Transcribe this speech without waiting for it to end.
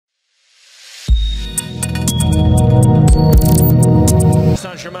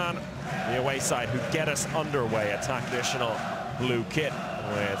Saint-Germain, the away side, who get us underway. Attack traditional blue kit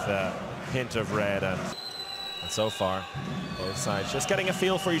with a hint of red. And so far, both sides just getting a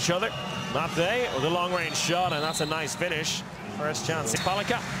feel for each other. Matte with a long-range shot, and that's a nice finish. First chance.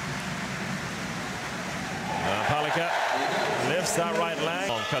 Palika. Palika lifts that right leg.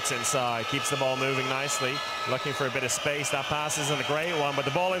 Cuts inside, keeps the ball moving nicely. Looking for a bit of space. That pass isn't a great one, but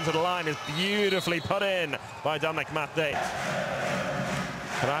the ball into the line is beautifully put in by Dominic Matte.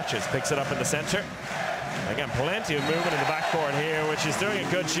 Karacic picks it up in the center. Again, plenty of movement in the backcourt here, which is doing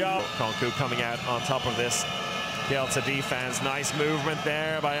a good job. Konku coming out on top of this Kielce defense. Nice movement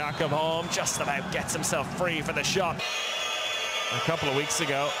there by Jakob Holm. Just about gets himself free for the shot. A couple of weeks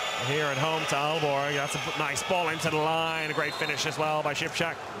ago, here at home to Aalborg. That's a nice ball into the line. A great finish as well by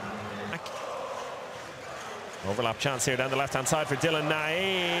Shipchak. Overlap chance here down the left-hand side for Dylan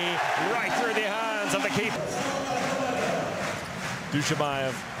Nahi. Right through the hands of the keeper.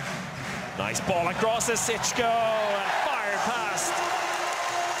 Dushabayev. Nice ball across the Sichko and fired past.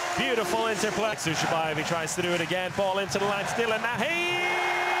 Beautiful interplay. Dushabayev, he tries to do it again. Ball into the line to Dylan Nahi.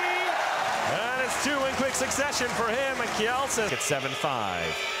 And it's two in quick succession for him, and Kielce. It's 7-5.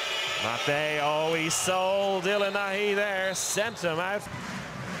 Matte, oh, he sold Dylan Nahi there, sent him out.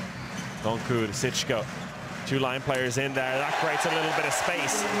 Konku to Sichko. Two line players in there. That creates a little bit of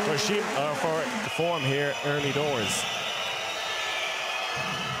space for form here early doors.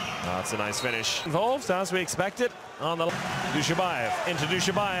 That's a nice finish. Involved, as we expected, on the Dushabayev. Into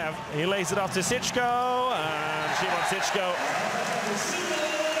Dushabayev. He lays it off to Sichko, and Szymon Sichko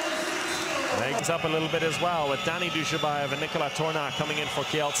makes up a little bit as well, with Danny Dushabayev and Nicolas Torna coming in for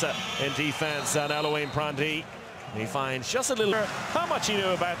Kielce in defense, and Elohim Prandi. He finds just a little how much he knew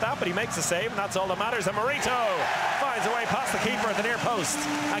about that, but he makes a save, and that's all that matters. And Marito finds a way past the keeper at the near post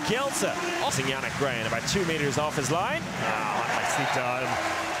at Kielce. Also Yannick Grain about 2 meters off his line. Nicely done.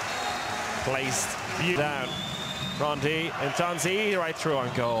 Placed down. Prandi and Tanzi right through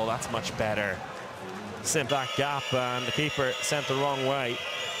on goal. That's much better. Simp that gap, and the keeper sent the wrong way.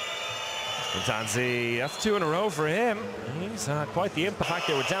 Tanzi, that's 2 in a row for him. He's had quite the impact.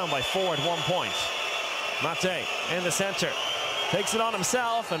 They were down by 4 at one point. Matte in the center, takes it on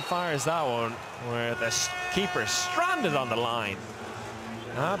himself and fires that one where the keeper stranded on the line.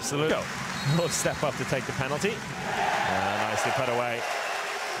 Absolutely. He'll step up to take the penalty. Nicely put away.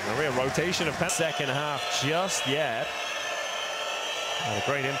 A real rotation of second half just yet. Had a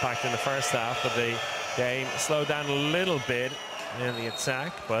great impact in the first half, but the game slowed down a little bit in the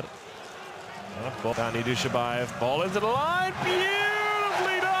attack. But Danny Dushabayev, ball into the line,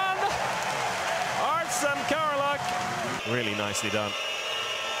 beautifully done. Artsem Karolak, really nicely done.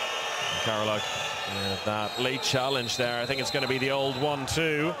 Karolak, that late challenge there. I think it's going to be the old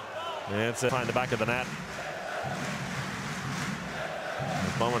 1-2. It's behind the back of the net.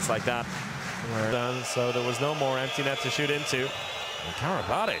 Moments like that were done, so there was no more empty net to shoot into. And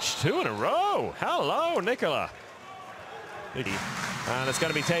Karabatic, 2 in a row. Hello, Nikola. And it's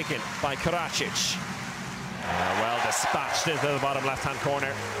going to be taken by Karacic. Well dispatched into the bottom left-hand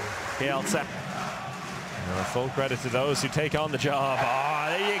corner. Kielce. Full credit to those who take on the job. Oh,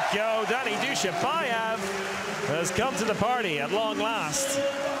 there you go. Danny Dushabayev has come to the party at long last.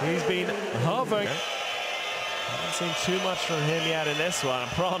 He's been hovering. Haven't seen too much from him yet in this one.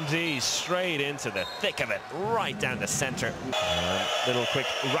 Prandi straight into the thick of it, right down the center. Little quick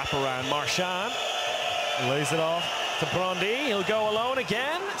wraparound. Marchand lays it off to Prandi. He'll go alone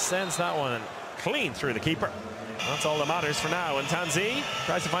again. Sends that one clean through the keeper. That's all that matters for now. And Tanzi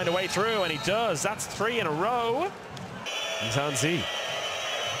tries to find a way through, and he does. That's 3 in a row. And Tanzi.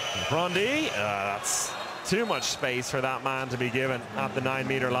 Prandi. That's too much space for that man to be given at the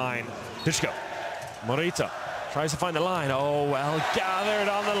 9-meter line. Dushko. Morita tries to find the line. Oh, well gathered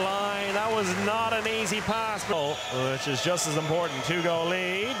on the line. That was not an easy pass, which is just as important. 2-goal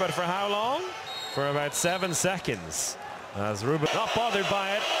lead, but for how long? For about 7 seconds. As Ruben not bothered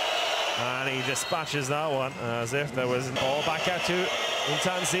by it. And he dispatches that one as if there was all back out to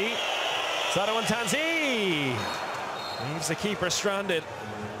Ntanzi. Sato Ntanzi leaves the keeper stranded.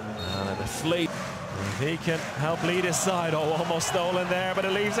 And the fleet, if he can help lead his side. Oh, almost stolen there, but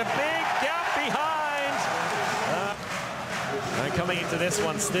it leaves a big gap behind. And coming into this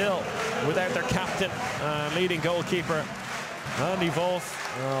one still without their captain, leading goalkeeper, Andy Wolf.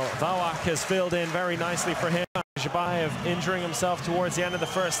 Well, Vawak has filled in very nicely for him. Dushabayev injuring himself towards the end of the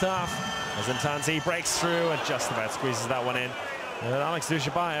first half as Ntanzi breaks through and just about squeezes that one in. And Alex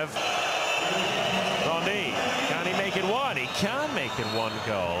Dushabayev. Rondi, can he make it one? He can make it 1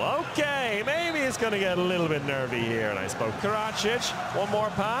 goal. Okay, maybe it's going to get a little bit nervy here. And I spoke Karacic. One more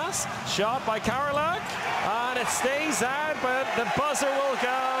pass. Shot by Karolak. And it stays out, but the buzzer will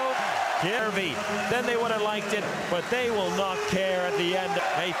go. Nervy. Then they would have liked it, but they will not care at the end.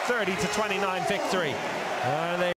 A 30-29 victory.